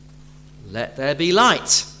"Let there be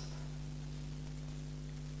light."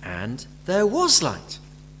 And there was light.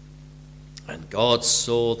 And God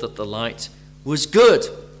saw that the light was good.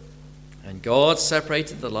 And God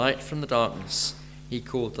separated the light from the darkness. He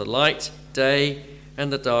called the light day,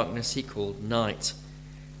 and the darkness he called night.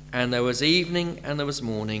 And there was evening and there was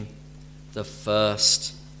morning, the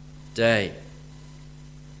first day.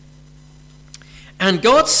 And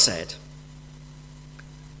God said,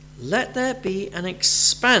 "Let there be an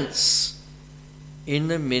expanse in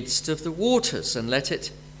the midst of the waters, and let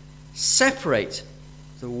it separate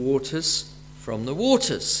the waters from the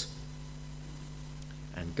waters."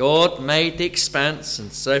 And God made the expanse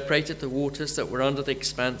and separated the waters that were under the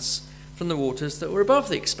expanse from the waters that were above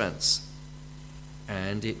the expanse.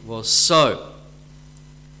 And it was so.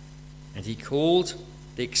 And he called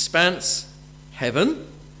the expanse heaven.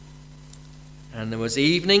 And there was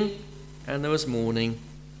evening and there was morning,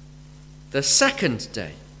 the second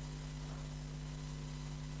day.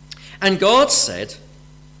 And God said,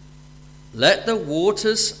 "Let the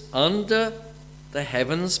waters under the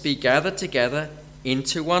heavens be gathered together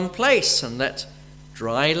into one place, and let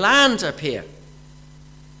dry land appear."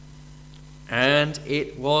 And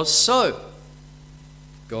it was so.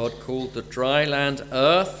 God called the dry land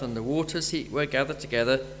earth, and the waters that were gathered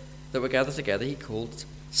together he called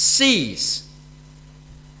seas.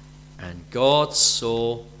 And God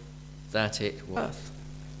saw that it was earth,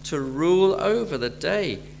 to rule over the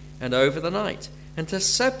day and over the night, and to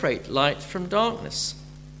separate light from darkness.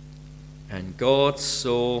 And God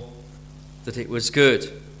saw that it was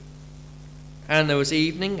good. And there was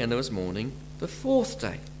evening and there was morning, the fourth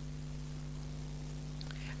day.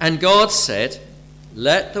 And God said,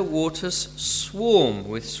 "Let the waters swarm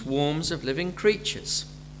with swarms of living creatures,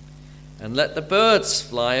 and let the birds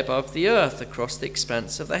fly above the earth across the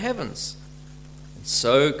expanse of the heavens." And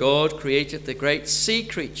so God created the great sea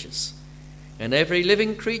creatures, and every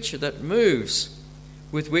living creature that moves,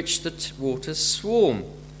 with which the waters swarm,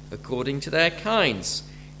 according to their kinds,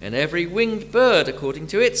 and every winged bird according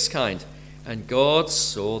to its kind. And God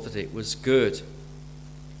saw that it was good.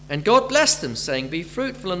 And God blessed them, saying, "Be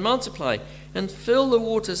fruitful and multiply, and fill the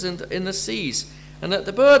waters in the seas, and let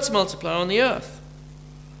the birds multiply on the earth."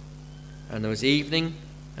 And there was evening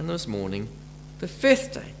and there was morning, the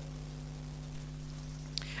fifth day.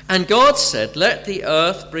 And God said, "Let the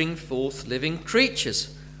earth bring forth living creatures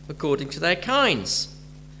according to their kinds,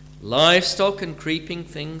 livestock and creeping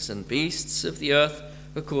things and beasts of the earth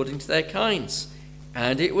according to their kinds."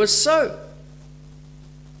 And it was so.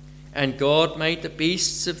 And God made the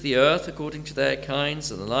beasts of the earth according to their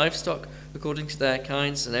kinds, and the livestock according to their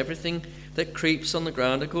kinds, and everything that creeps on the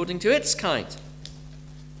ground according to its kind.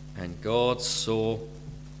 And God saw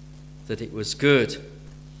that it was good.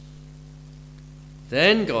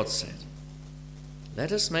 Then God said,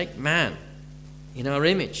 "Let us make man in our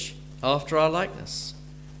image, after our likeness,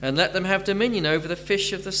 and let them have dominion over the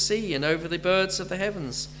fish of the sea, and over the birds of the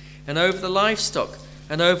heavens, and over the livestock,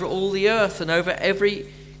 and over all the earth, and over every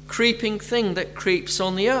creeping thing that creeps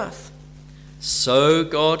on the earth." So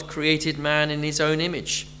God created man in his own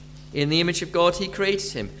image. In the image of God he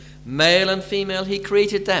created him. Male and female he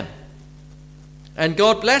created them. And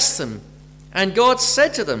God blessed them. And God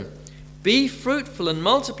said to them, "Be fruitful and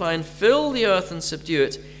multiply, and fill the earth and subdue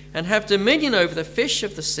it, and have dominion over the fish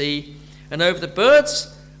of the sea, and over the birds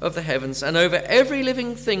of the heavens, and over every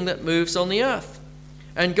living thing that moves on the earth."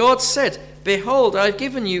 And God said, "Behold, I have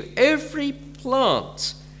given you every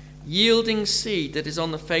plant yielding seed that is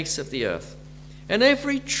on the face of the earth, and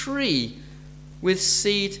every tree with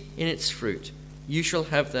seed in its fruit. You shall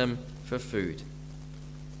have them for food.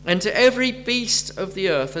 And to every beast of the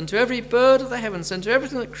earth, and to every bird of the heavens, and to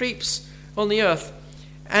everything that creeps on the earth,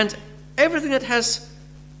 and everything that has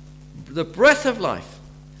the breath of life,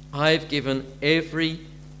 I have given every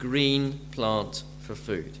green plant for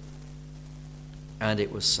food." And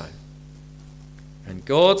it was so. And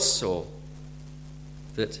God saw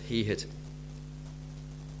that he had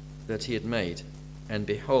made, and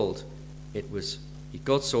behold,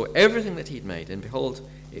 God saw everything that he had made, and behold,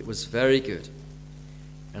 it was very good.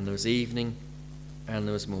 And there was evening and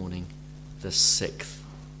there was morning, the sixth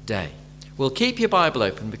day. We'll keep your Bible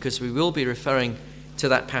open because we will be referring to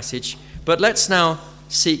that passage, but let's now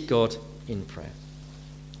seek God in prayer.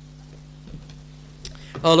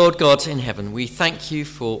 Our Lord God in heaven, we thank you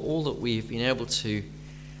for all that we've been able to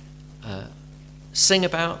sing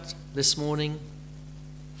about this morning,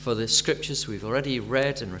 for the scriptures we've already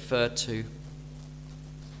read and referred to.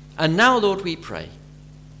 And now, Lord, we pray,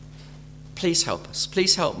 please help us.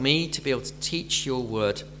 Please help me to be able to teach your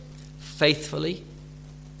word faithfully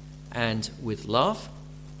and with love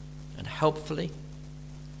and helpfully.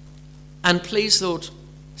 And please, Lord,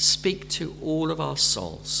 speak to all of our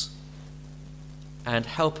souls and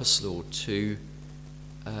help us, Lord, to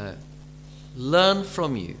learn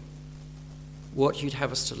from you what you'd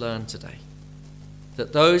have us to learn today.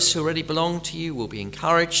 That those who already belong to you will be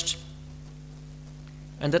encouraged,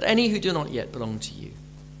 and that any who do not yet belong to you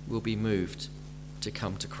will be moved to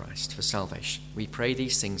come to Christ for salvation. We pray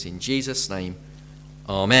these things in Jesus' name.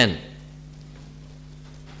 Amen.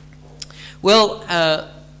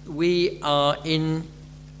 Well, we are in...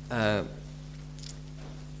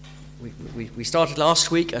 We started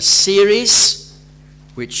last week a series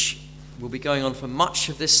which will be going on for much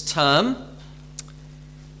of this term,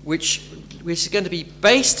 which is going to be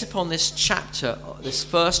based upon this chapter, this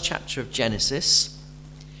first chapter of Genesis,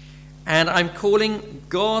 and I'm calling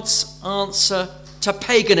God's answer to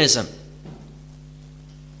paganism.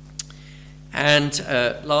 And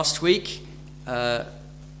last week I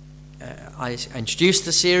introduced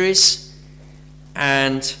the series,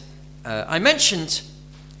 and I mentioned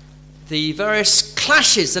the various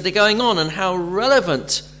clashes that are going on and how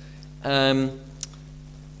relevant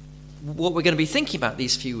what we're going to be thinking about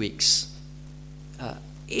these few weeks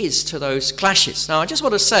is to those clashes. Now, I just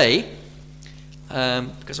want to say,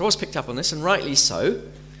 because I was picked up on this, and rightly so,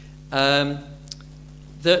 that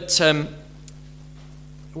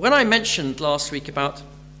when I mentioned last week about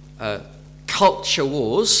culture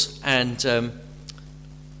wars and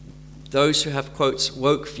those who have, quotes,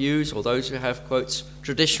 woke views, or those who have, quotes,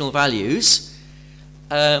 traditional values,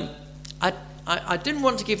 I didn't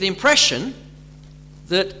want to give the impression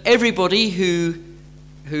that everybody who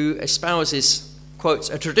espouses, quotes,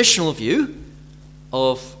 a traditional view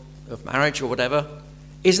of marriage or whatever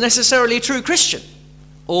is necessarily a true Christian,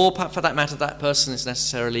 or for that matter, that person is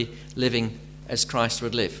necessarily living as Christ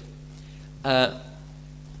would live.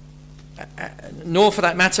 Nor for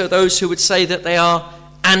that matter those who would say that they are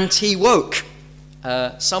anti-woke.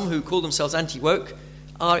 Some who call themselves anti-woke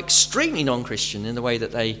are extremely non-Christian in the way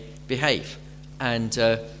that they behave and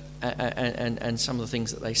some of the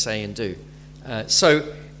things that they say and do. So,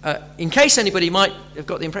 in case anybody might have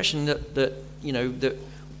got the impression that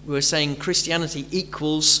we're saying Christianity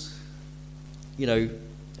equals, a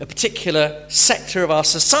particular sector of our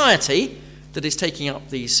society that is taking up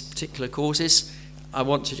these particular causes, I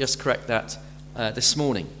want to just correct that this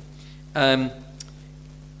morning. The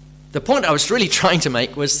point I was really trying to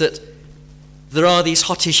make was that there are these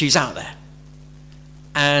hot issues out there,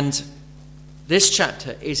 and this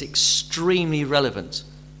chapter is extremely relevant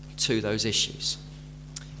to those issues.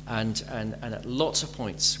 And at lots of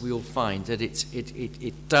points we will find that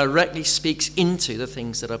it directly speaks into the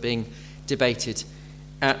things that are being debated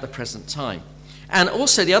at the present time. And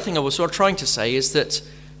also the other thing I was sort of trying to say is that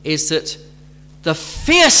the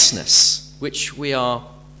fierceness which we are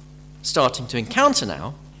starting to encounter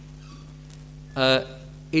now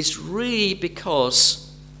is really because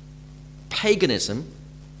paganism,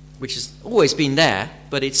 which has always been there,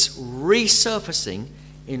 but it's resurfacing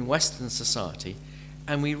in Western society,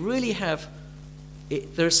 and we really have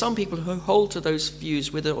there are some people who hold to those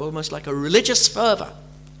views with almost like a religious fervor,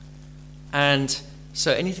 and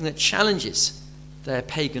so anything that challenges their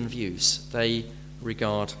pagan views they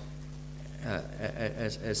regard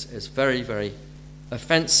as very, very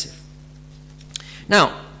offensive.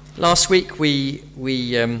 Now, last week we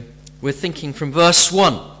were thinking from verse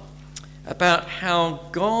 1 about how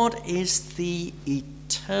God is the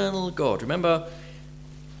eternal God. Remember,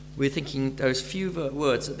 we're thinking those few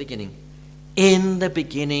words at the beginning. In the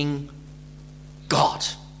beginning, God.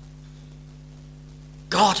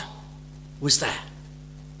 God was there.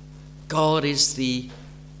 God is the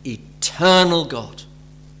eternal God,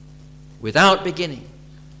 without beginning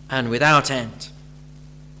and without end,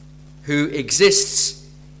 who exists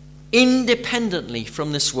independently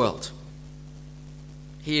from this world.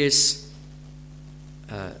 He is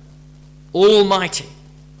almighty,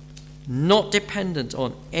 not dependent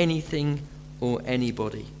on anything or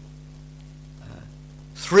anybody.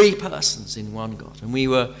 Three persons in one God. And we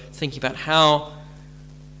were thinking about how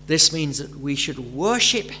this means that we should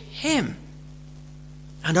worship him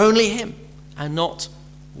and only him, and not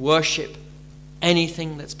worship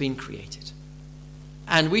anything that's been created.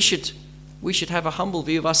 And we should have a humble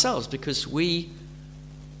view of ourselves, because we,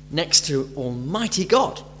 next to Almighty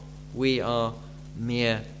God, we are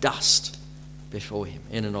mere dust before him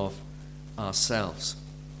in and of ourselves.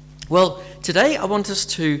 Well, today I want us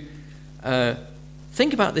to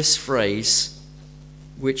think about this phrase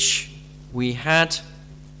which we had,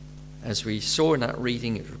 as we saw in that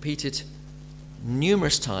reading, it repeated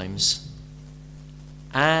numerous times,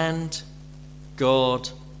 and God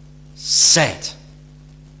said.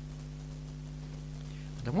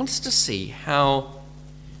 And I want us to see how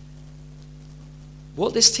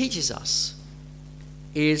what this teaches us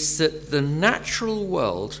is that the natural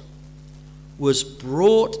world was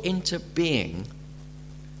brought into being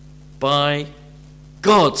by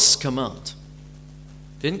God's command.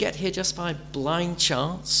 Didn't get here just by blind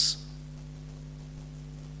chance,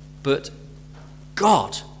 but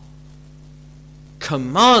God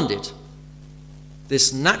commanded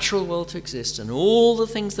this natural world to exist, and all the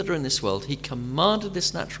things that are in this world, he commanded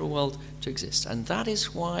this natural world to exist. And that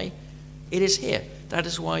is why it is here. That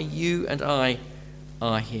is why you and I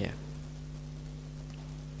are here.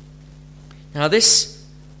 Now, this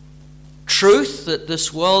truth that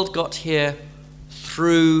this world got here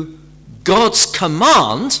through God's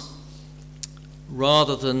command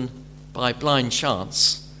rather than by blind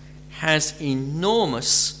chance has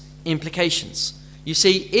enormous implications. You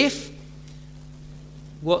see, if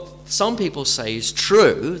what some people say is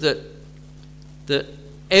true, that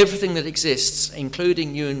everything that exists,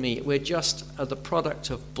 including you and me, we're just the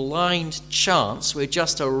product of blind chance, we're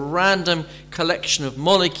just a random collection of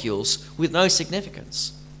molecules with no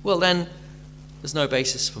significance, well then there's no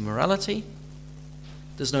basis for morality,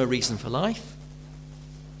 there's no reason for life.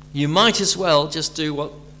 You might as well just do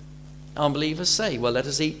what unbelievers say, well, let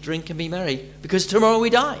us eat, drink and be merry, because tomorrow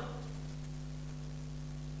we die.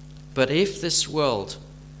 But if this world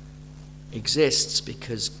exists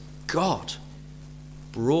because God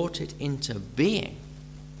brought it into being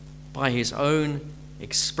by his own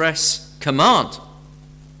express command,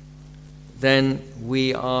 then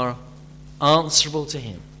we are answerable to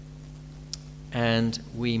him. And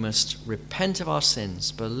we must repent of our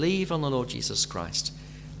sins, believe on the Lord Jesus Christ,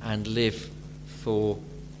 and live for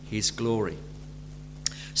his glory.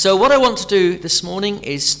 So what I want to do this morning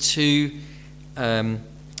is to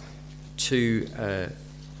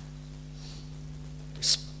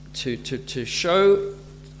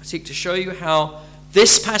seek to show you how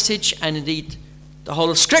this passage, and indeed the whole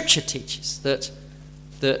of Scripture, teaches that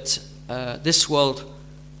this world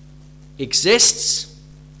exists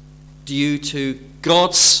due to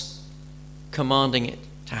God's commanding it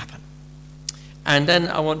to happen. And then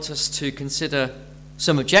I want us to consider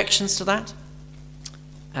some objections to that,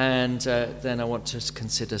 and then I want to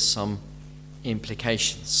consider some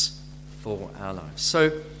implications for our lives.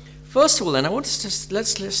 So first of all, then, I want us to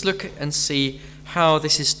let's look and see how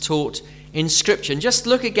this is taught in Scripture. And just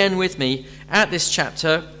look again with me at this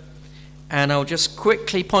chapter, and I'll just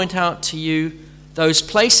quickly point out to you those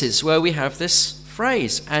places where we have this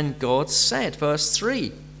phrase, and God said, verse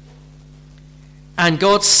 3. And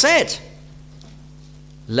God said,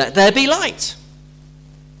 let there be light.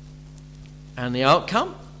 And the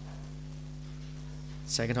outcome,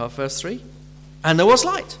 second half, verse 3, and there was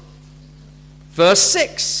light. Verse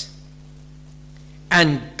 6,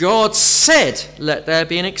 and God said, let there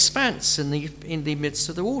be an expanse in the midst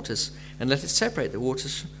of the waters, and let it separate the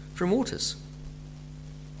waters from waters.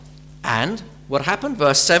 And what happened?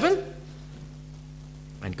 Verse 7,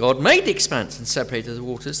 and God made the expanse and separated the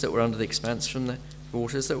waters that were under the expanse from the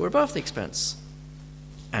waters that were above the expanse.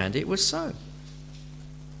 And it was so.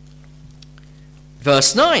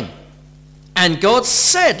 Verse 9, and God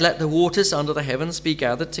said, let the waters under the heavens be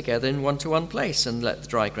gathered together in one to one place, and let the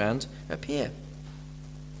dry ground appear.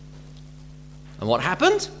 And what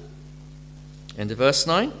happened? End of verse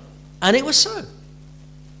 9. And it was so.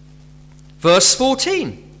 Verse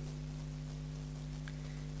 14.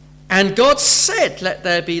 And God said, let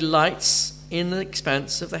there be lights in the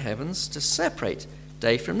expanse of the heavens to separate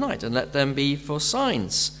day from night, and let them be for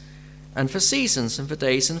signs, and for seasons, and for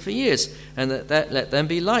days, and for years, and let them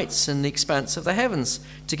be lights in the expanse of the heavens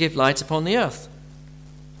to give light upon the earth.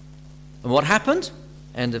 And what happened?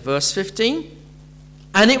 End of verse 15.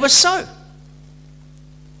 And it was so.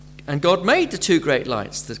 And God made the two great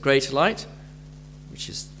lights, the greater light, which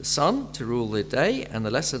is the sun, to rule the day, and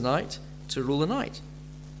the lesser light to rule the night,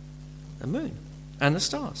 the moon and the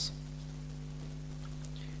stars.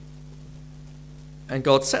 And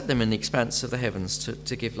God set them in the expanse of the heavens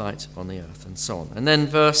to give light upon the earth, and so on. And then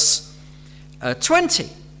verse 20.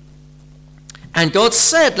 And God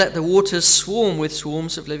said, let the waters swarm with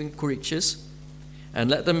swarms of living creatures, and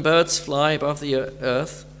let them birds fly above the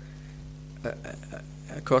earth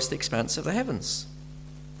across the expanse of the heavens.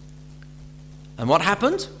 And what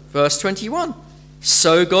happened? Verse 21.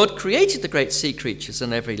 So God created the great sea creatures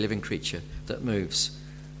and every living creature that moves,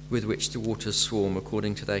 with which the waters swarm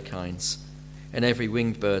according to their kinds, and every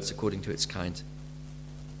winged bird according to its kind.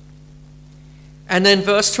 And then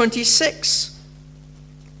verse 26.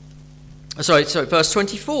 Verse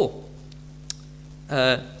 24.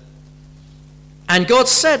 And God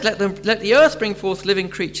said, let the earth bring forth living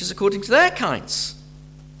creatures according to their kinds,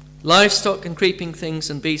 livestock and creeping things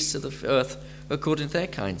and beasts of the earth according to their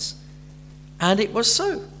kinds. And it was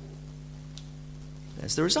so.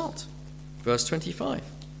 There's the result. Verse 25.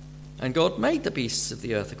 And God made the beasts of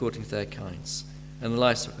the earth according to their kinds, and the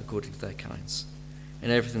livestock according to their kinds,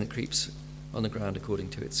 and everything that creeps on the ground according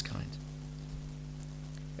to its kind.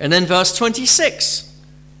 And then verse 26.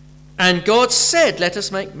 And God said, let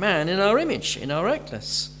us make man in our image, in our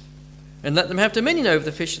likeness, and let them have dominion over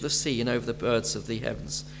the fish of the sea, and over the birds of the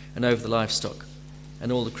heavens, and over the livestock,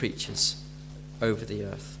 and all the creatures over the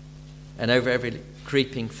earth, and over every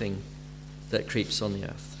creeping thing that creeps on the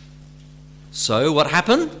earth. So what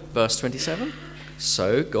happened? Verse 27.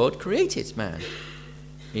 So God created man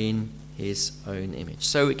in his own image.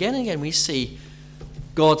 So again and again we see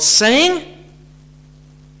God saying,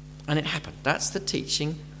 and it happened. That's the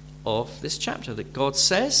teaching of this chapter, that God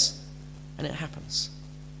says and it happens.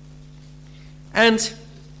 And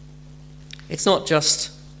it's not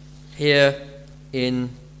just here in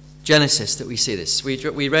Genesis that we see this.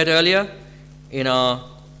 We read earlier in our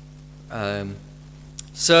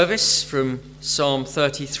service from Psalm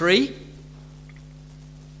 33.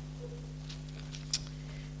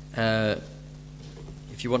 If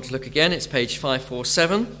you want to look again, it's page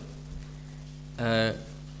 547.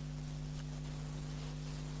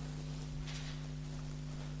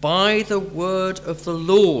 By the word of the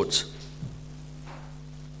Lord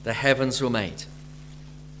the heavens were made,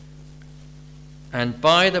 and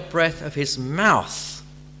by the breath of his mouth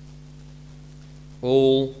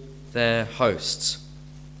all their hosts.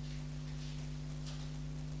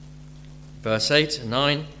 Verse 8 and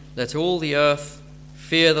 9, let all the earth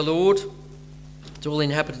fear the Lord, let all the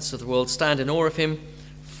inhabitants of the world stand in awe of him,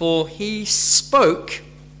 for he spoke,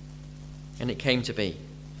 and it came to be.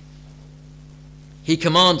 He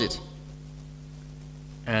commanded,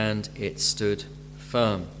 and it stood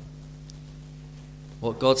firm.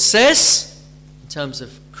 What God says in terms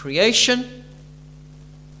of creation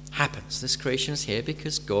happens. This creation is here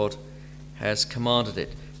because God has commanded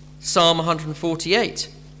it. Psalm 148.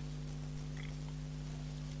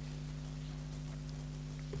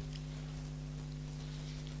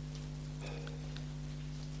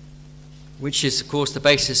 Which is, of course, the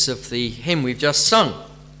basis of the hymn we've just sung.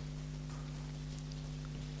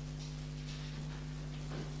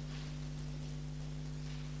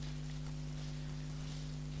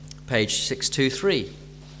 Page 623.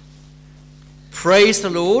 Praise the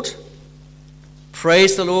Lord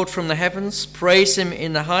from the heavens, praise him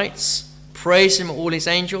in the heights, praise him all his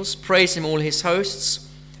angels, praise him all his hosts,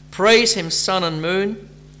 praise him sun and moon,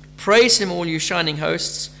 praise him all you shining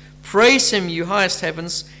hosts, praise him you highest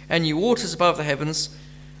heavens, and you waters above the heavens.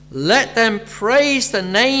 Let them praise the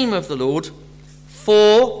name of the Lord,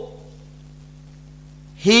 for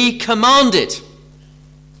he commanded,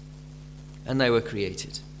 and they were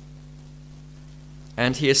created.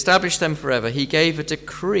 And he established them forever. He gave a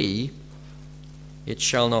decree, it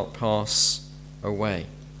shall not pass away.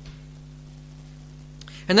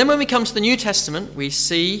 And then when we come to the New Testament, we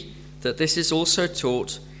see that this is also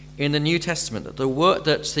taught in the New Testament, that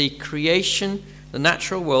the creation, the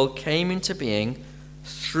natural world, came into being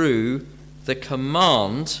through the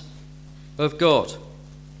command of God.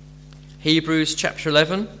 Hebrews chapter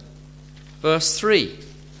 11, verse 3.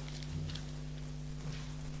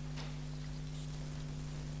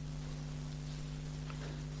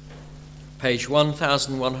 Page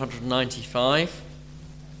 1195.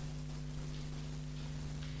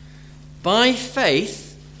 By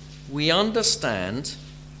faith, we understand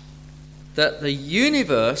that the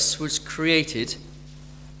universe was created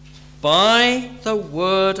by the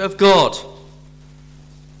word of God,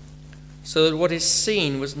 so that what is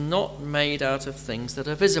seen was not made out of things that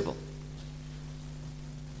are visible.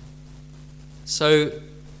 So,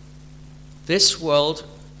 this world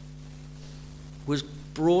was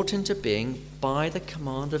brought into being by the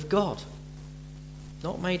command of God.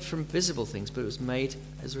 Not made from visible things, but it was made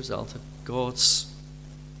as a result of God's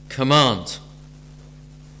command.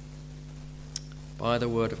 By the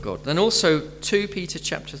word of God. Then also 2 Peter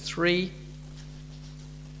chapter 3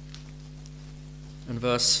 and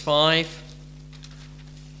verse 5.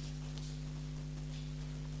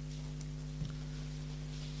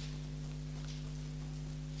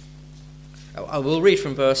 I will read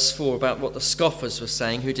from verse 4 about what the scoffers were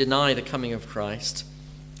saying who deny the coming of Christ.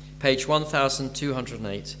 Page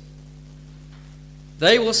 1208.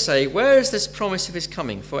 They will say, where is this promise of his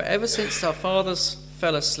coming? For ever since our fathers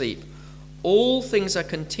fell asleep, all things are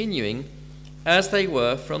continuing as they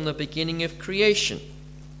were from the beginning of creation.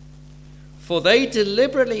 For they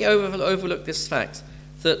deliberately overlook this fact,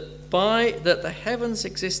 that the heavens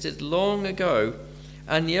existed long ago,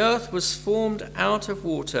 and the earth was formed out of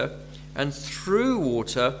water and through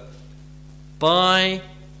water by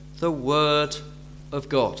the word of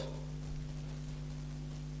God.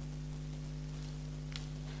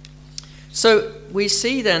 So we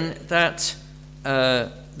see then that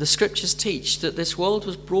the scriptures teach that this world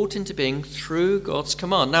was brought into being through God's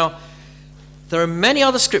command. Now, there are many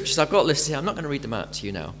other scriptures I've got listed here. I'm not going to read them out to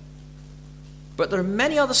you now. But there are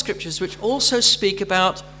many other scriptures which also speak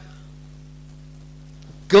about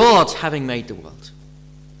God having made the world.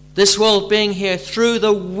 This world being here through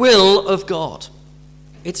the will of God.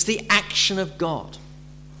 It's the action of God.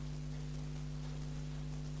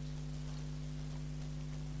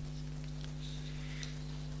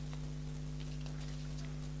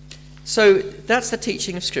 So that's the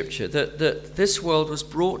teaching of Scripture, that this world was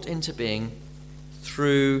brought into being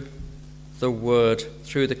through the word,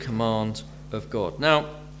 through the command of God. Now,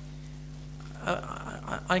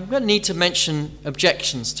 I'm going to need to mention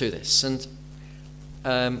objections to this, and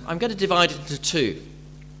I'm going to divide it into two.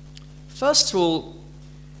 First of all,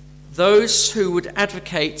 those who would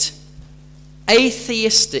advocate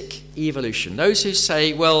atheistic evolution, those who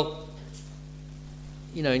say, well,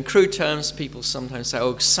 you know, in crude terms, people sometimes say,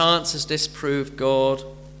 oh, science has disproved God.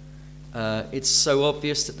 It's so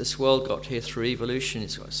obvious that this world got here through evolution.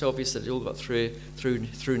 It's so obvious that it all got through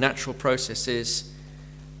natural processes.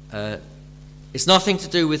 It's nothing to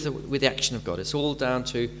do with the action of God. It's all down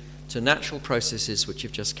to natural processes which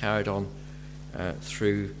have just carried on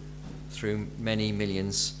through many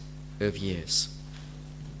millions of years.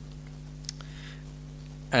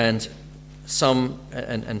 And some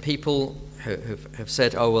and people have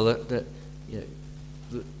said, oh well,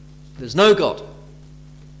 there's no God.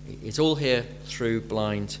 It's all here through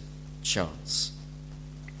blind chance.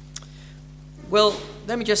 Well,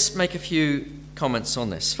 let me just make a few comments on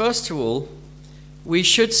this. First of all, we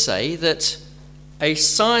should say that a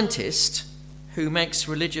scientist who makes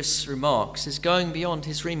religious remarks is going beyond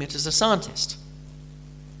his remit as a scientist.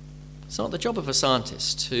 It's not the job of a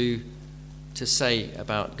scientist to say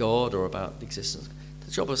about God or about existence.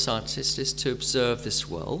 The job of a scientist is to observe this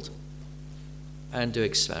world and do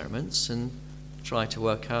experiments and try to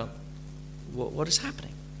work out what is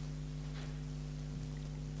happening.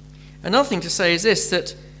 Another thing to say is this,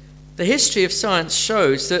 that the history of science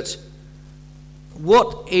shows that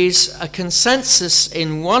what is a consensus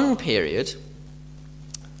in one period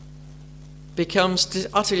becomes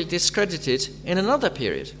utterly discredited in another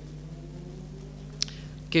period. I'll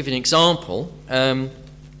give you an example.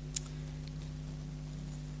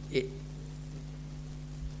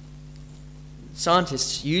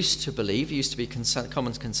 Scientists used to be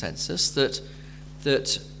common consensus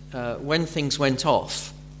that when things went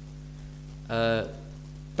off,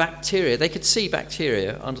 bacteria, they could see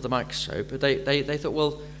bacteria under the microscope, but they thought,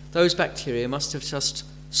 well, those bacteria must have just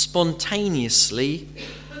spontaneously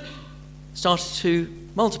started to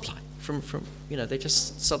multiply from they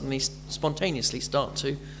just suddenly spontaneously start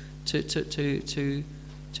to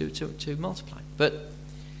multiply. But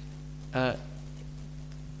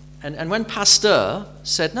and when Pasteur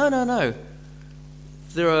said no,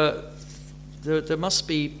 there must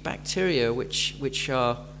be bacteria which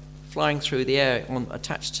are flying through the air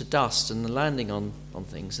attached to dust and landing on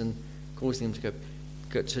things and causing them to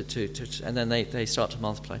go to and then they start to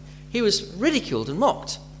multiply. He was ridiculed and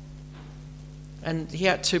mocked, and he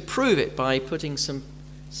had to prove it by putting some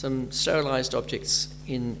sterilized objects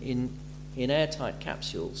in airtight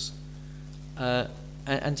capsules,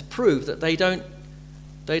 and to prove that they don't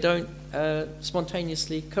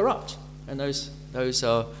spontaneously corrupt. And those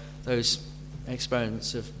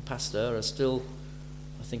experiments of Pasteur are still,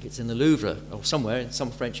 I think it's in the Louvre or somewhere, in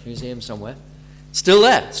some French museum somewhere, still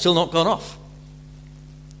there, still not gone off.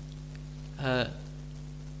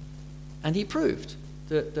 And he proved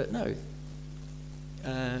that no,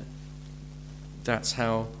 that's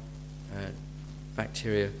how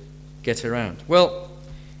bacteria get around. Well,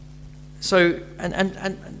 so and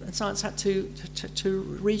science had to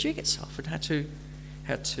rejig itself. It had to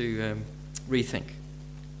rethink.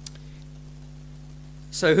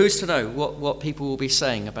 So who's to know what people will be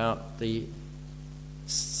saying about the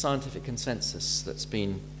scientific consensus that's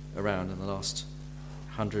been around in the last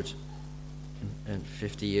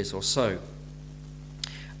 150 years or so?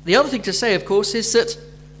 The other thing to say, of course, is that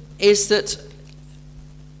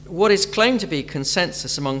what is claimed to be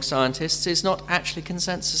consensus among scientists is not actually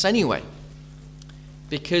consensus anyway,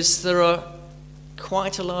 because there are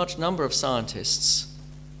quite a large number of scientists,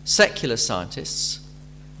 secular scientists,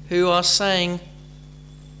 who are saying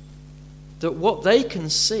that what they can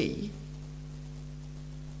see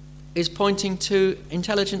is pointing to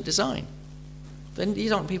intelligent design. then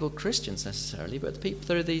these aren't people Christians necessarily, but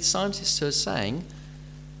there are these scientists who are saying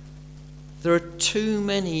there are too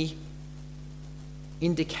many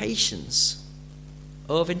indications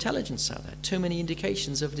of intelligence out there, too many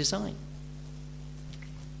indications of design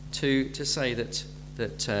to say that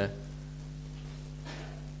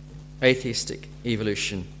atheistic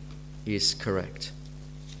evolution is correct.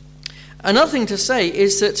 Another thing to say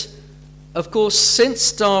is that, of course,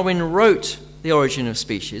 since Darwin wrote The Origin of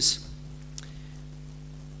Species,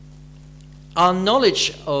 our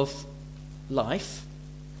knowledge of life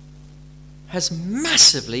has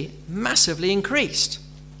massively, massively increased.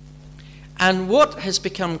 And what has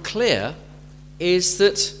become clear is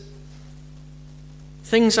that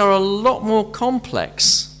things are a lot more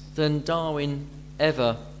complex than Darwin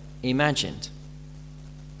ever imagined.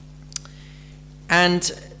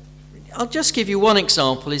 And I'll just give you one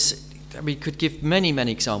example. We could give many,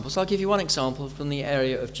 many examples. I'll give you one example from the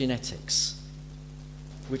area of genetics,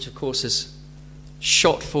 which of course has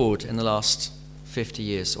shot forward in the last 50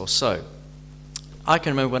 years or so. I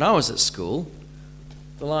can remember when I was at school,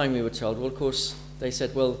 the line we were told, well, of course, they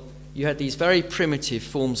said, well, you had these very primitive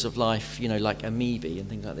forms of life, like amoebae and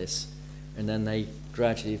things like this, and then they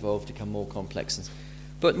gradually evolved to become more complex.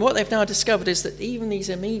 But what they've now discovered is that even these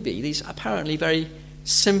amoebae, these apparently very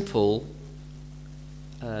simple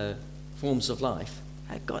forms of life,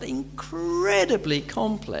 have got incredibly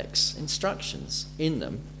complex instructions in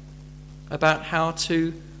them about how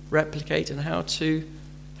to replicate and how to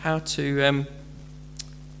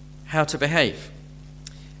behave.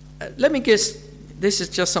 Let me guess. This is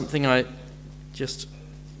just something I've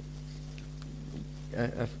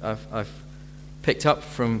picked up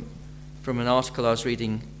from an article I was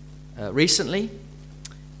reading recently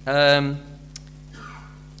about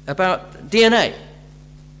DNA.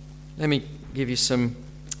 Let me give you some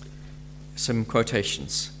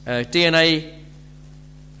quotations. DNA,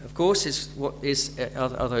 of course,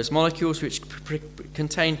 are those molecules which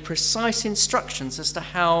contain precise instructions as to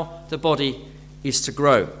how the body is to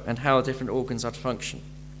grow and how different organs are to function.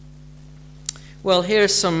 Well, here are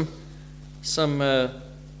some facts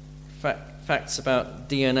about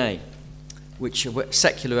DNA, which a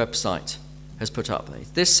secular website has put up.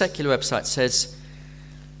 This secular website says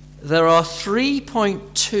there are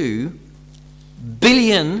 3.2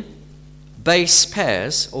 billion base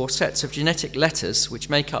pairs or sets of genetic letters which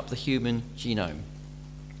make up the human genome,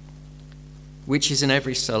 which is in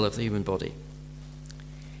every cell of the human body.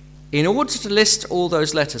 In order to list all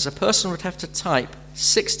those letters, a person would have to type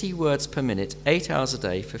 60 words per minute, 8 hours a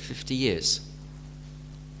day for 50 years.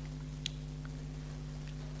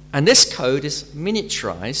 And this code is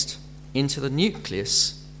miniaturized into the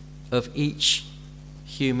nucleus of each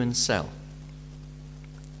human cell.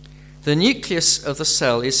 The nucleus of the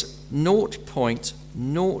cell is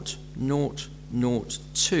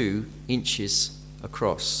 0.0002 inches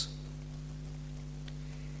across.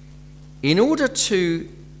 In order to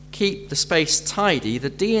keep the space tidy, the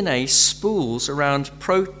DNA spools around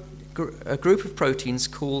a group of proteins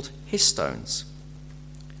called histones.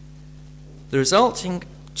 The resulting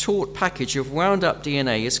taut package of wound-up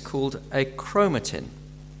DNA is called a chromatin,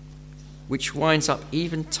 which winds up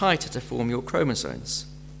even tighter to form your chromosomes.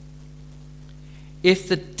 If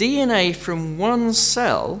the DNA from one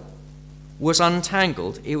cell was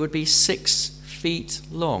untangled, it would be 6 feet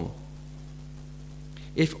long.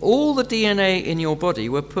 If all the DNA in your body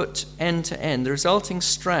were put end to end, the resulting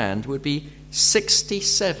strand would be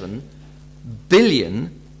 67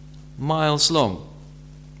 billion miles long,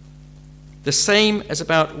 the same as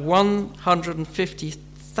about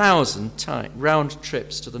 150,000 round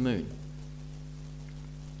trips to the moon.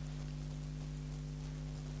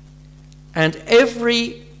 And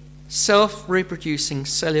every self-reproducing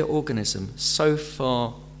cellular organism so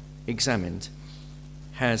far examined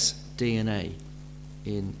has DNA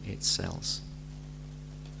in its cells.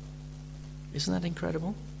 Isn't that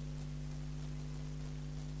incredible?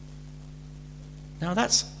 Now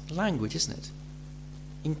that's language, isn't it?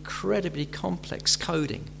 Incredibly complex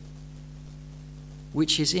coding,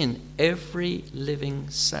 which is in every living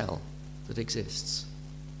cell that exists.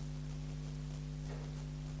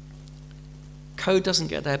 Code doesn't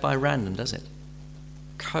get there by random, does it?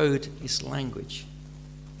 Code is language,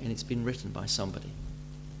 and it's been written by somebody.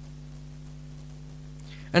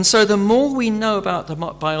 And so the more we know about the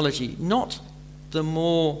biology, not the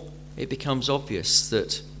more it becomes obvious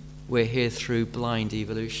that we're here through blind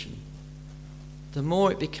evolution, the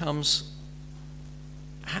more it becomes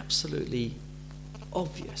absolutely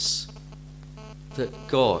obvious that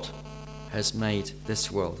God has made this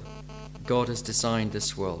world. God has designed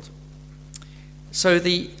this world. So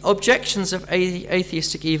the objections of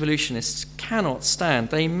atheistic evolutionists cannot stand.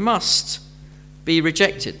 They must be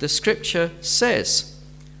rejected. The scripture says,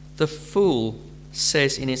 "The fool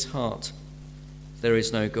says in his heart, there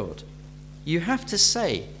is no God." You have to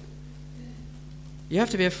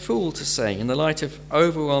be a fool to say, in the light of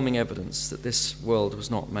overwhelming evidence, that this world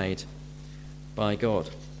was not made by God.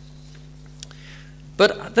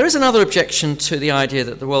 But there is another objection to the idea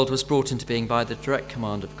that the world was brought into being by the direct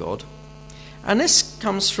command of God. And this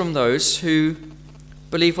comes from those who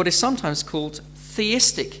believe what is sometimes called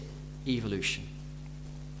theistic evolution.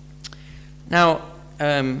 Now,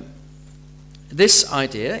 this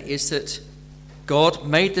idea is that God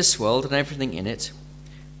made this world and everything in it,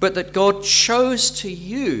 but that God chose to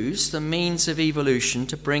use the means of evolution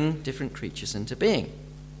to bring different creatures into being.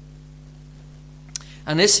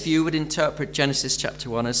 And this view would interpret Genesis chapter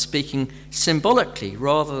 1 as speaking symbolically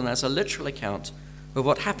rather than as a literal account of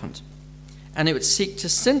what happened. And it would seek to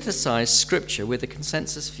synthesize Scripture with the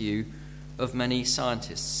consensus view of many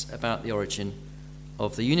scientists about the origin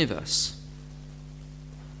of the universe.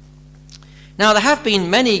 Now, there have been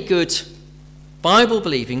many good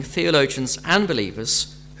Bible-believing theologians and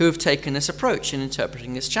believers who have taken this approach in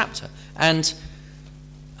interpreting this chapter. And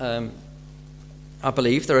I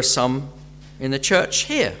believe there are some in the church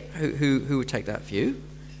here who would take that view.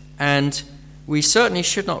 And we certainly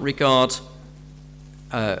should not regard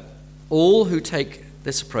all who take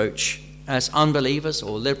this approach as unbelievers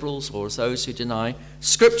or liberals or as those who deny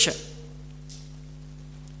Scripture.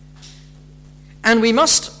 And we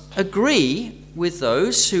must agree with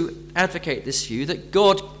those who advocate this view that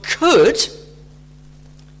God could,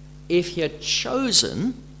 if he had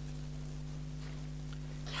chosen,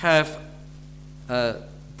 have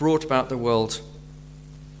brought about the world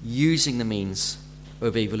using the means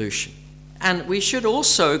of evolution. And we should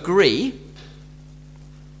also agree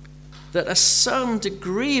that a certain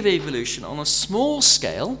degree of evolution on a small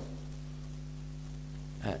scale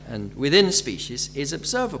and within species is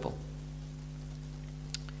observable.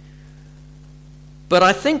 But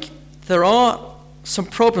I think there are some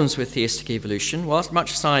problems with theistic evolution, whilst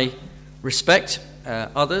much as I respect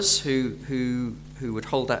others who would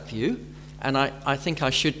hold that view, and I think I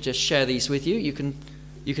should just share these with you. You can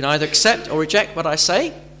either accept or reject what I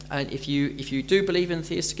say, and if you do believe in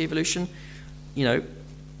theistic evolution, you know,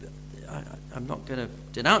 I'm not going to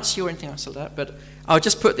denounce you or anything else like that, but I'll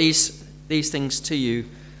just put these things to you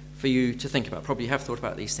for you to think about. Probably you have thought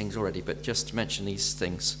about these things already, but just to mention these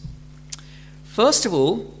things. First of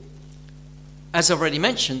all, as I've already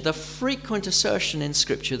mentioned, the frequent assertion in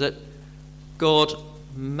Scripture that God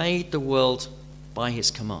made the world by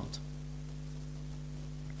his command.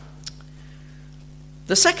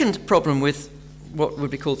 The second problem with what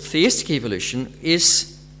would be called theistic evolution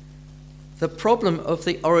is the problem of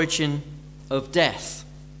the origin of death.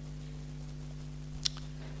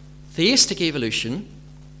 Theistic evolution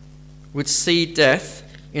would see death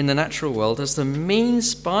in the natural world as the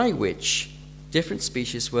means by which different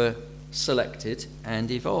species were selected and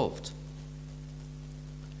evolved.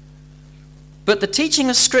 But the teaching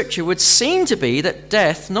of Scripture would seem to be that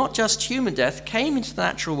death, not just human death, came into the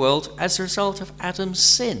natural world as a result of Adam's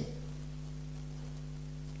sin.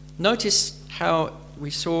 Notice how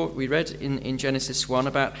we read in Genesis 1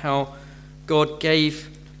 about how God gave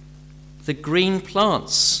the green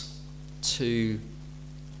plants to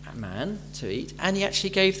man to eat, and he actually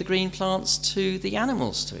gave the green plants to the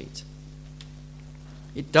animals to eat.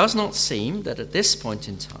 It does not seem that at this point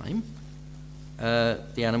in time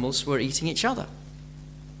the animals were eating each other.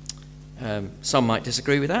 Some might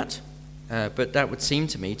disagree with that, but that would seem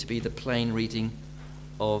to me to be the plain reading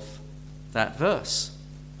of that verse.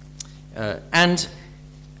 And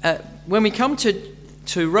when we come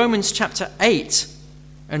to Romans chapter 8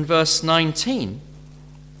 and verse 19,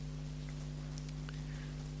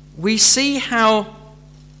 we see how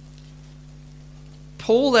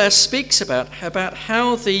Paul there speaks about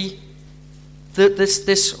how this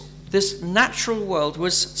natural world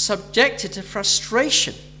was subjected to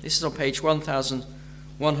frustration. This is on page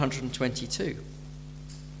 1122.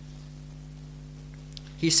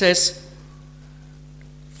 He says,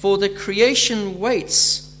 "For the creation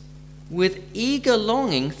waits with eager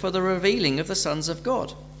longing for the revealing of the sons of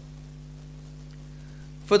God.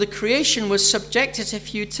 For the creation was subjected to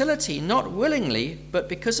futility, not willingly, but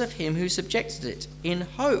because of him who subjected it, in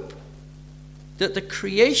hope that the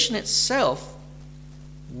creation itself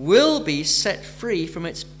will be set free from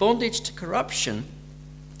its bondage to corruption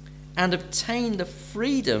and obtain the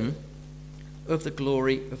freedom of the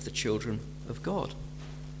glory of the children of God."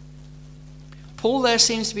 Paul there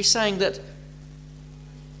seems to be saying that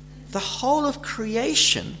the whole of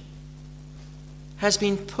creation has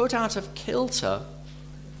been put out of kilter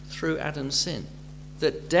through Adam's sin.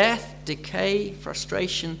 That death, decay,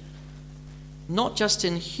 frustration, not just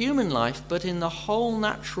in human life, but in the whole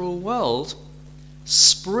natural world,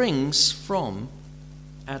 springs from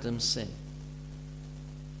Adam's sin.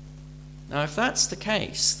 Now, if that's the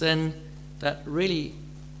case, then that really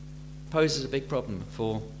poses a big problem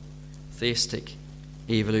for theistic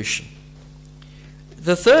evolution.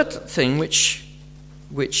 The third thing which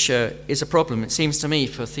is a problem, it seems to me,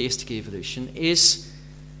 for theistic evolution is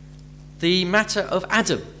the matter of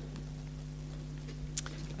Adam.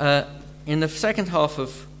 In the second half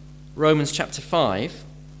of Romans chapter 5,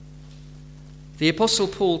 the Apostle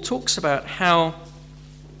Paul talks about how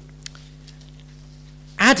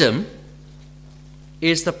Adam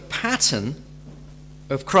is the pattern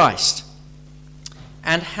of Christ,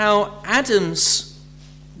 and how Adam's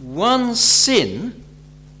one sin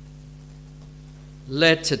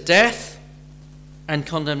led to death and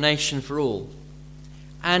condemnation for all.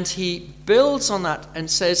 And he builds on that and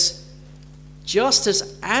says, just as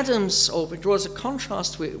draws a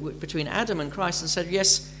contrast between Adam and Christ, and said,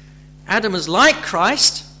 yes, Adam was like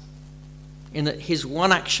Christ in that his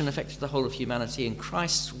one action affected the whole of humanity, and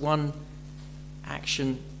Christ's one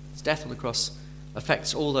action, his death on the cross,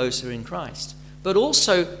 affects all those who are in Christ. But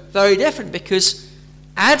also very different, because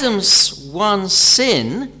Adam's one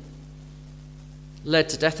sin led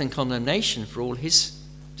to death and condemnation for all his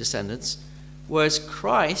descendants, whereas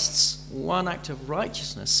Christ's one act of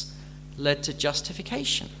righteousness led to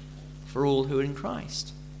justification for all who are in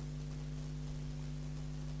Christ.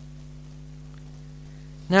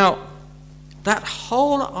 Now, that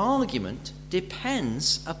whole argument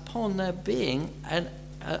depends upon there being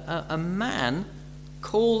a man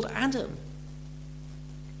called Adam,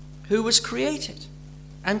 who was created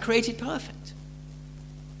and created perfect.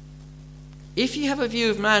 If you have a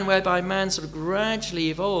view of man whereby man sort of gradually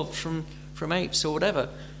evolved from apes or whatever,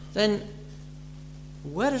 then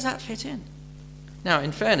where does that fit in? Now,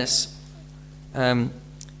 in fairness,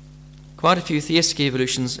 quite a few theistic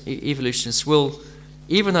evolutionists will,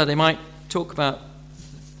 even though they might talk about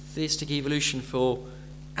theistic evolution for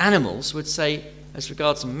animals, would say, as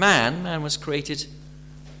regards man was created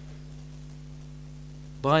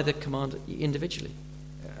by the command individually,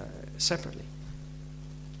 separately,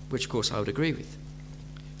 which of course I would agree with.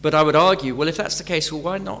 But I would argue, well, if that's the case, well,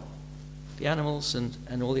 why not the animals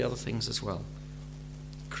and all the other things as well,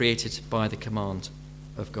 created by the command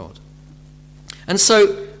of God? And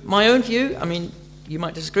so my own view, I mean, you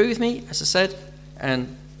might disagree with me, as I said, and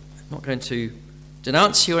I'm not going to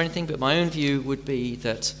denounce you or anything, but my own view would be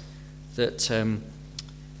that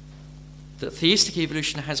theistic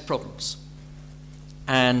evolution has problems.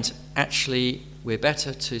 And actually, we're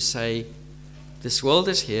better to say this world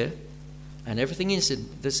is here, and everything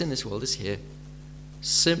that's in this world is here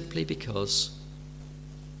simply because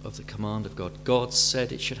of the command of God. God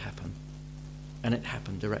said it should happen, and it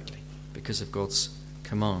happened directly because of God's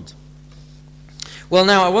command. Well,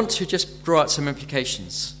 now I want to just draw out some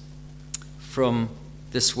implications from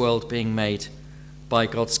this world being made by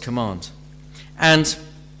God's command. And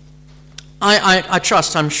I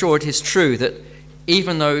trust, I'm sure it is true, that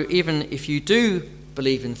even if you do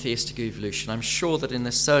believe in theistic evolution, I'm sure that in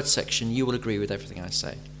this third section you will agree with everything I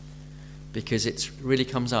say, because it really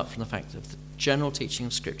comes out from the fact of the general teaching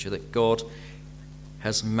of Scripture that God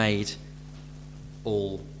has made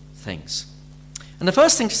all things. And the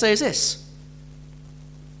first thing to say is this: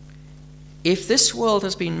 if this world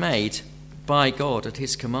has been made by God at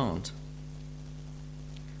his command,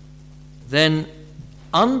 then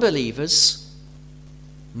unbelievers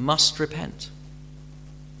must repent.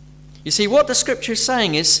 You see, what the Scripture is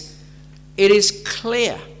saying is, it is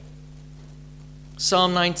clear.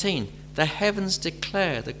 Psalm 19, the heavens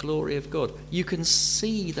declare the glory of God. You can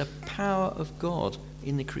see the power of God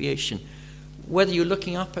in the creation. Whether you're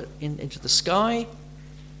looking up into the sky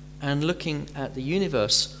and looking at the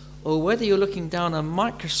universe, or whether you're looking down a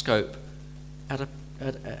microscope at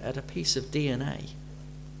a piece of DNA.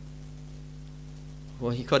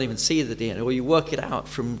 Well, you can't even see the DNA, or you work it out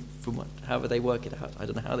from however they work it out. I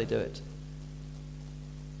don't know how they do it.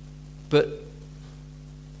 But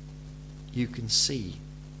you can see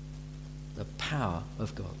the power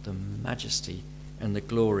of God, the majesty and the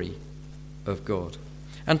glory of God.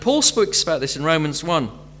 And Paul speaks about this in Romans 1.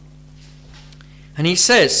 And he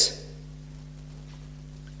says,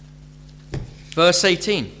 verse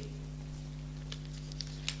 18,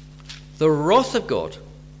 the wrath of God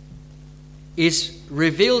is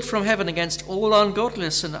revealed from heaven against all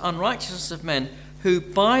ungodliness and unrighteousness of men, who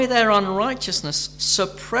by their unrighteousness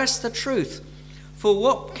suppress the truth. For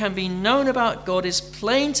what can be known about God is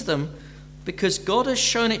plain to them, because God has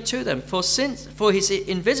shown it to them. For his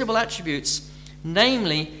invisible attributes,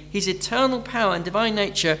 namely his eternal power and divine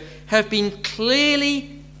nature, have been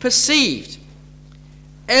clearly perceived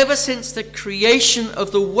ever since the creation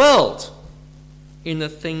of the world in the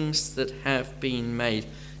things that have been made,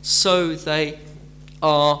 so they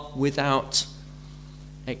are without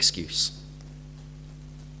excuse.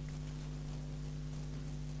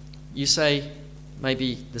 You say,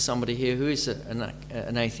 maybe there's somebody here who is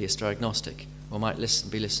an atheist or agnostic, or might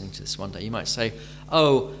be listening to this one day. You might say,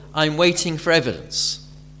 oh, I'm waiting for evidence.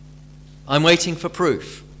 I'm waiting for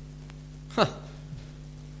proof.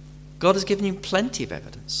 God has given you plenty of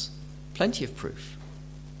evidence, plenty of proof.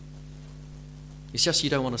 It's just you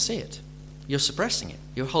don't want to see it. You're suppressing it.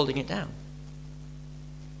 You're holding it down.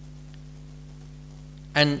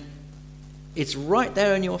 And it's right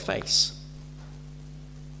there in your face.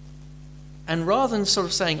 And rather than sort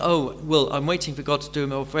of saying, oh, well, I'm waiting for God to do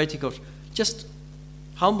it, I'm waiting for God, just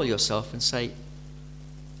humble yourself and say,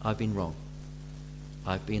 I've been wrong.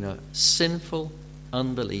 I've been a sinful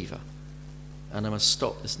unbeliever. And I must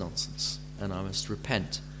stop this nonsense. And I must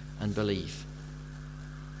repent and believe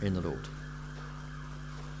in the Lord.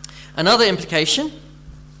 Another implication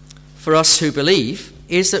for us who believe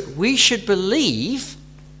is that we should believe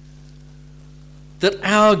that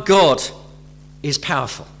our God is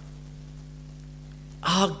powerful.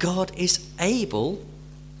 Our God is able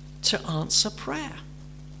to answer prayer.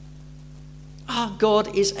 Our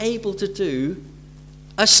God is able to do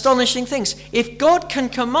astonishing things. If God can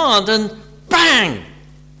command and bang,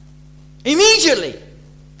 immediately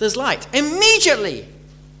there's light. Immediately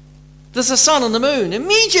there's the sun and the moon.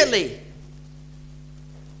 Immediately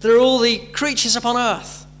there are all the creatures upon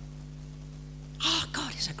earth. Our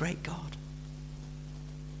God is a great God.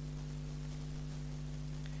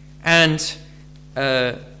 And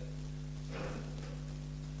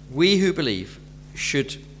we who believe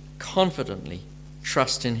should confidently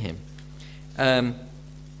trust in him.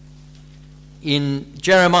 In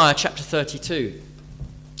Jeremiah chapter 32,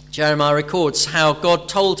 Jeremiah records how God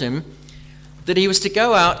told him that he was to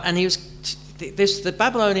go out, and the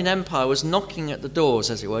Babylonian Empire was knocking at the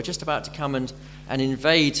doors, as it were, just about to come and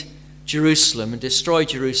invade Jerusalem and destroy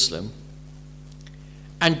Jerusalem.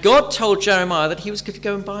 And God told Jeremiah that he was going to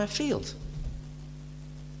go and buy a field.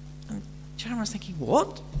 And Jeremiah was thinking,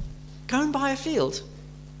 what? Go and buy a field?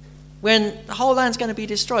 When the whole land's going to be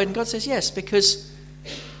destroyed? And God says, yes, because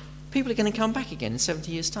people are going to come back again in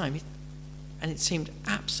 70 years' time. And it seemed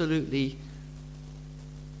absolutely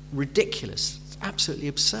ridiculous, absolutely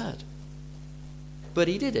absurd. But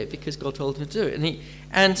he did it because God told him to do it.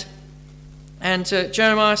 And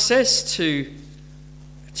Jeremiah says to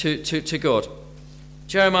God,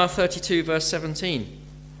 Jeremiah 32 verse 17,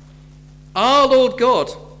 our Lord God,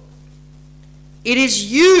 it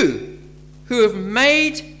is you who have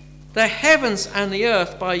made the heavens and the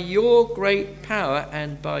earth by your great power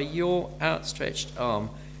and by your outstretched arm.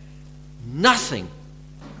 Nothing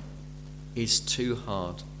is too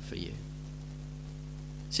hard for you.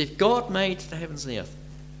 See, if God made the heavens and the earth,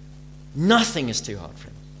 nothing is too hard for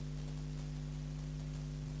him.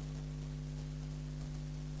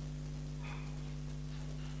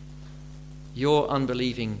 Your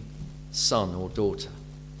unbelieving son or daughter,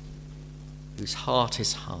 whose heart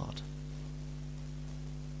is hard,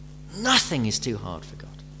 nothing is too hard for God.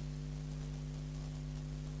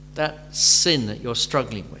 That sin that you're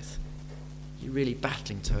struggling with, you're really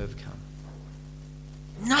battling to overcome,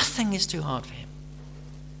 nothing is too hard for him.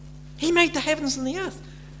 He made the heavens and the earth.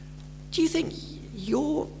 Do you think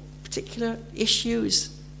your particular issue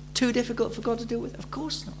is too difficult for God to deal with? Of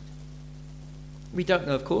course not. We don't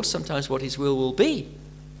know, of course, sometimes what his will be.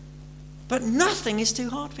 But nothing is too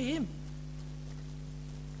hard for him.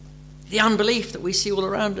 The unbelief that we see all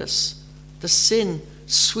around us, the sin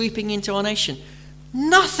sweeping into our nation,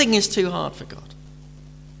 nothing is too hard for God.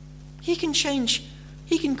 He can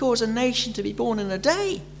cause a nation to be born in a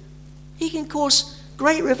day. He can cause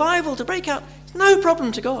great revival to break out. It's no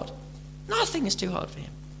problem to God. Nothing is too hard for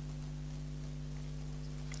him.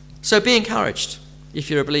 So be encouraged if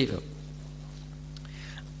you're a believer.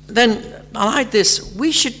 Then, I like this,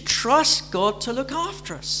 we should trust God to look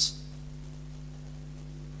after us.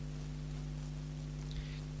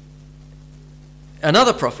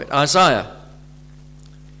 Another prophet, Isaiah,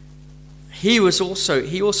 he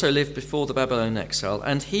also lived before the Babylonian exile,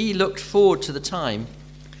 and he looked forward to the time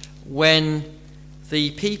when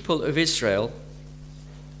the people of Israel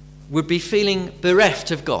would be feeling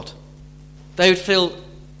bereft of God. They would feel,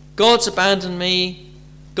 God's abandoned me,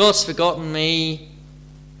 God's forgotten me,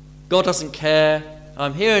 God doesn't care,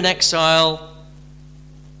 I'm here in exile,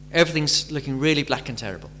 everything's looking really black and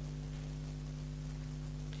terrible.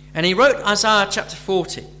 And he wrote Isaiah chapter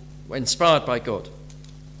 40, inspired by God.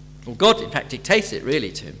 Well, God, in fact, dictated it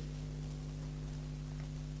really to him.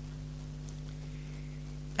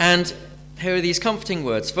 And here are these comforting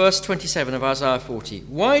words. Verse 27 of Isaiah 40.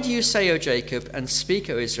 Why do you say, O Jacob, and speak,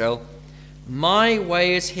 O Israel, my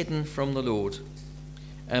way is hidden from the Lord,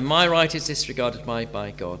 and my right is disregarded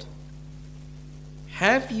by God?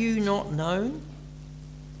 Have you not known?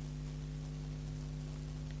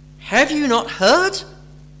 Have you not heard?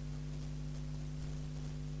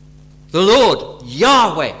 The Lord,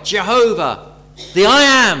 Yahweh, Jehovah, the I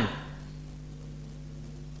Am,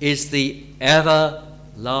 is the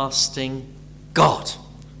everlasting God,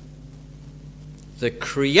 the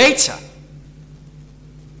creator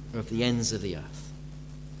of the ends of the earth.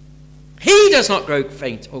 He does not grow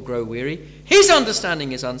faint or grow weary. His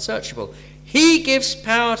understanding is unsearchable. He gives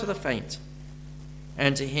power to the faint,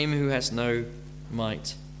 and to him who has no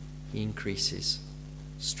might he increases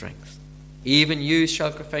strength. Even youths shall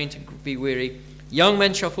grow faint and be weary. Young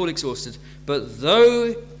men shall fall exhausted. But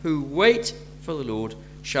those who wait for the Lord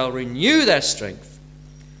shall renew their strength.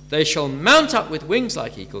 They shall mount up with wings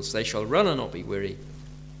like eagles. They shall run and not be weary.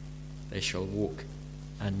 They shall walk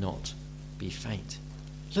and not be faint.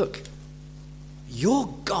 Look, your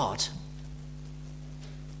God,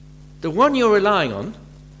 the one you're relying on,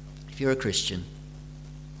 if you're a Christian,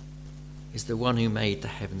 is the one who made the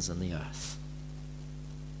heavens and the earth.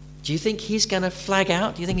 Do you think he's going to flag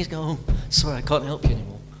out? Do you think he's going, oh, sorry, I can't help you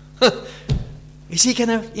anymore? Is he going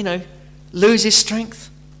to, lose his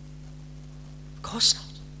strength? Of course not.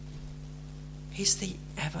 He's the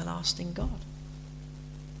everlasting God.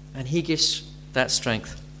 And he gives that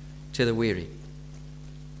strength to the weary.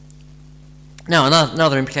 Now,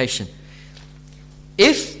 another implication.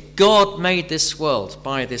 If God made this world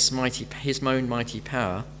by his own mighty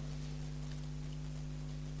power,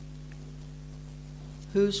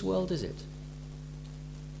 whose world is it?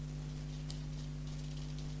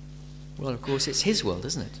 Well, of course, it's his world,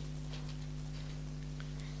 isn't it?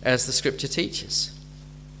 As the scripture teaches.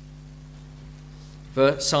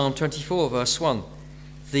 Psalm 24, verse 1.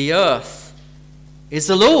 The earth is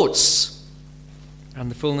the Lord's,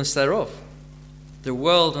 and the fullness thereof, the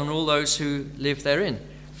world and all those who live therein.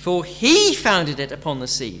 For he founded it upon the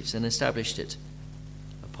seas and established it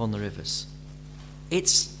upon the rivers.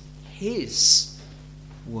 It's his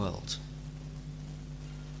world.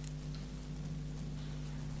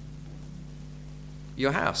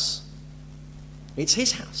 Your house, it's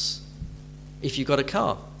his house. If you've got a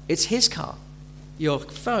car, it's his car. Your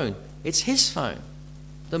phone, it's his phone.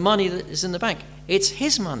 The money that is in the bank, it's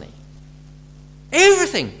his money.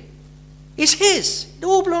 Everything is his. It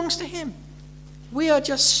all belongs to him. We are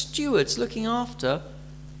just stewards looking after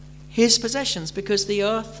his possessions, because the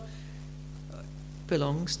earth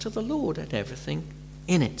belongs to the Lord and everything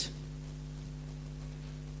in it.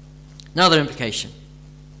 Another implication.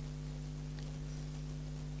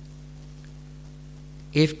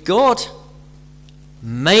 If God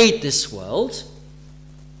made this world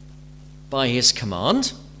by his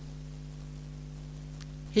command,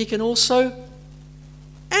 he can also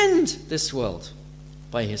end this world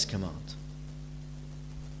by his command.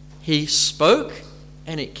 He spoke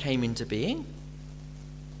and it came into being.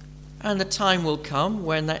 And the time will come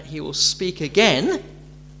when that he will speak again,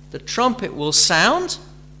 the trumpet will sound,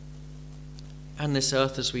 and this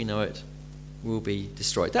earth as we know it will be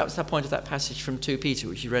destroyed. That was the point of that passage from 2 Peter,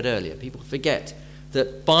 which you read earlier. People forget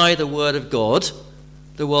that by the word of God,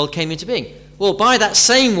 the world came into being. Well, by that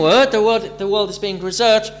same word, the world is being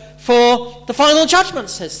reserved for the final judgment,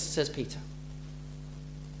 says Peter.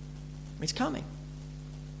 It's coming.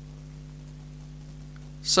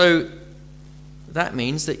 So that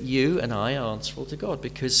means that you and I are answerable to God,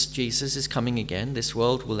 because Jesus is coming again. This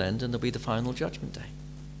world will end and there'll be the final judgment day.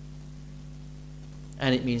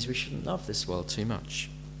 And it means we shouldn't love this world too much.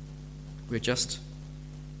 We're just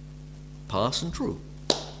passing through,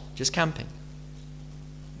 just camping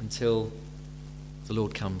until the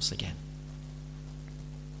Lord comes again.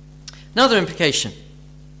 Another implication.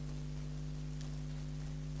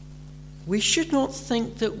 We should not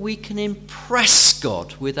think that we can impress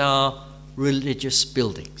God with our religious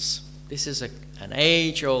buildings. This is an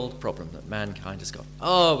age-old problem that mankind has got.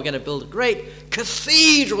 Oh, we're going to build a great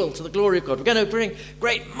cathedral to the glory of God. We're going to bring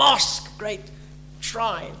great mosque, great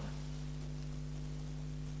shrine.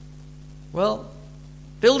 Well,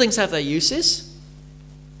 buildings have their uses.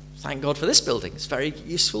 Thank God for this building. It's a very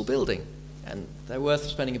useful building. And they're worth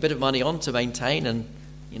spending a bit of money on to maintain and,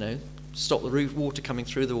 stop the roof water coming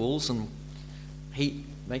through the walls and heat,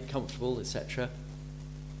 make comfortable, etc.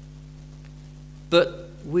 But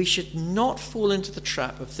we should not fall into the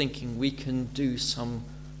trap of thinking we can do some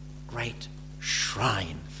great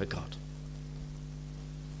shrine for God.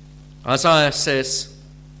 Isaiah says,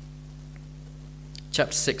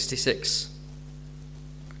 chapter 66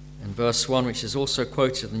 and verse 1, which is also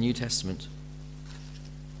quoted in the New Testament,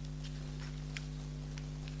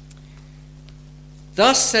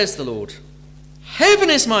 "Thus says the Lord, heaven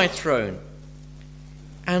is my throne,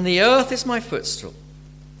 and the earth is my footstool.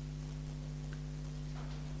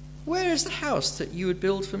 Where is the house that you would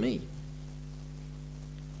build for me?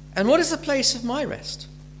 And what is the place of my rest?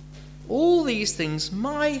 All these things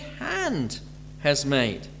my hand has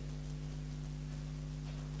made."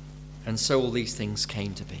 And so all these things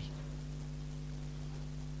came to be.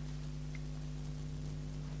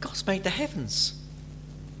 God's made the heavens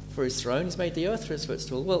for his throne. He's made the earth for his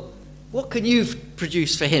footstool. Well, what can you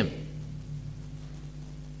produce for him?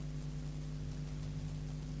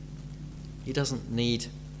 He doesn't need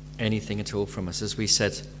anything at all from us, as we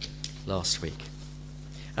said last week.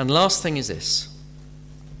 And last thing is this.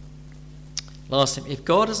 Last thing, if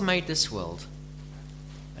God has made this world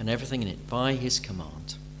and everything in it by his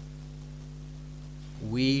command,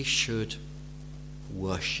 we should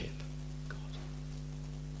worship God.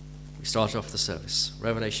 We start off the service,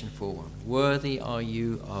 Revelation 4:1. "Worthy are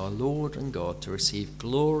you, our Lord and God, to receive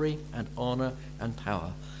glory and honor and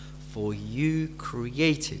power, for you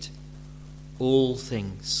created all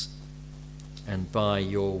things, and by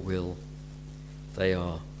your will they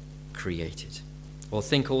are created." Or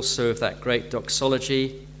think also of that great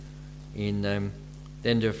doxology in the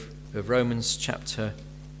end of Romans chapter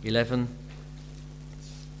 11.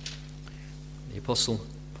 The Apostle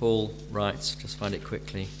Paul writes, just find it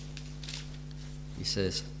quickly. He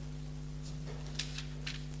says,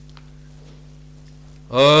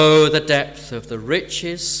 "Oh, the depth of the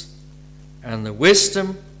riches and the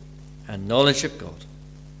wisdom and knowledge of God.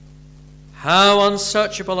 How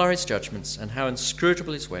unsearchable are his judgments, and how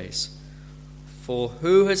inscrutable his ways. For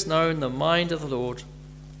who has known the mind of the Lord?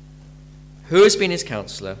 Who has been his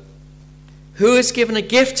counselor? Who has given a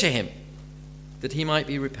gift to him that he might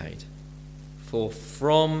be repaid? For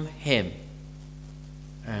from him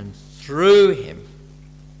and through him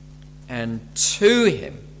and to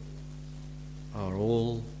him are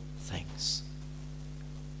all things.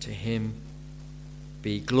 To him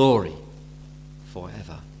be glory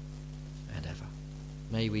forever and ever."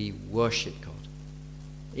 May we worship God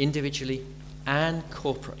individually and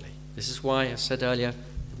corporately. This is why I said earlier,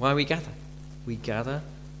 why we gather. We gather,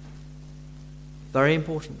 very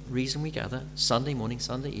important reason we gather, Sunday morning,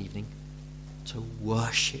 Sunday evening, to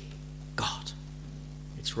worship God.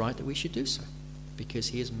 It's right that we should do so, because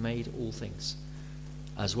he has made all things,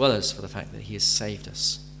 as well as for the fact that he has saved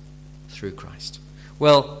us through Christ.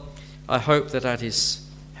 Well, I hope that that is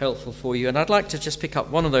helpful for you, and I'd like to just pick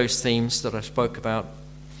up one of those themes that I spoke about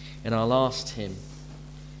in our last hymn,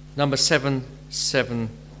 number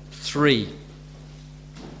 773.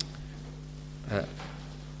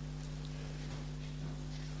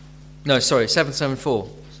 774.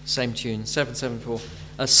 Same tune, 774.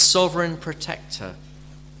 "A sovereign protector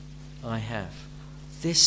I have. This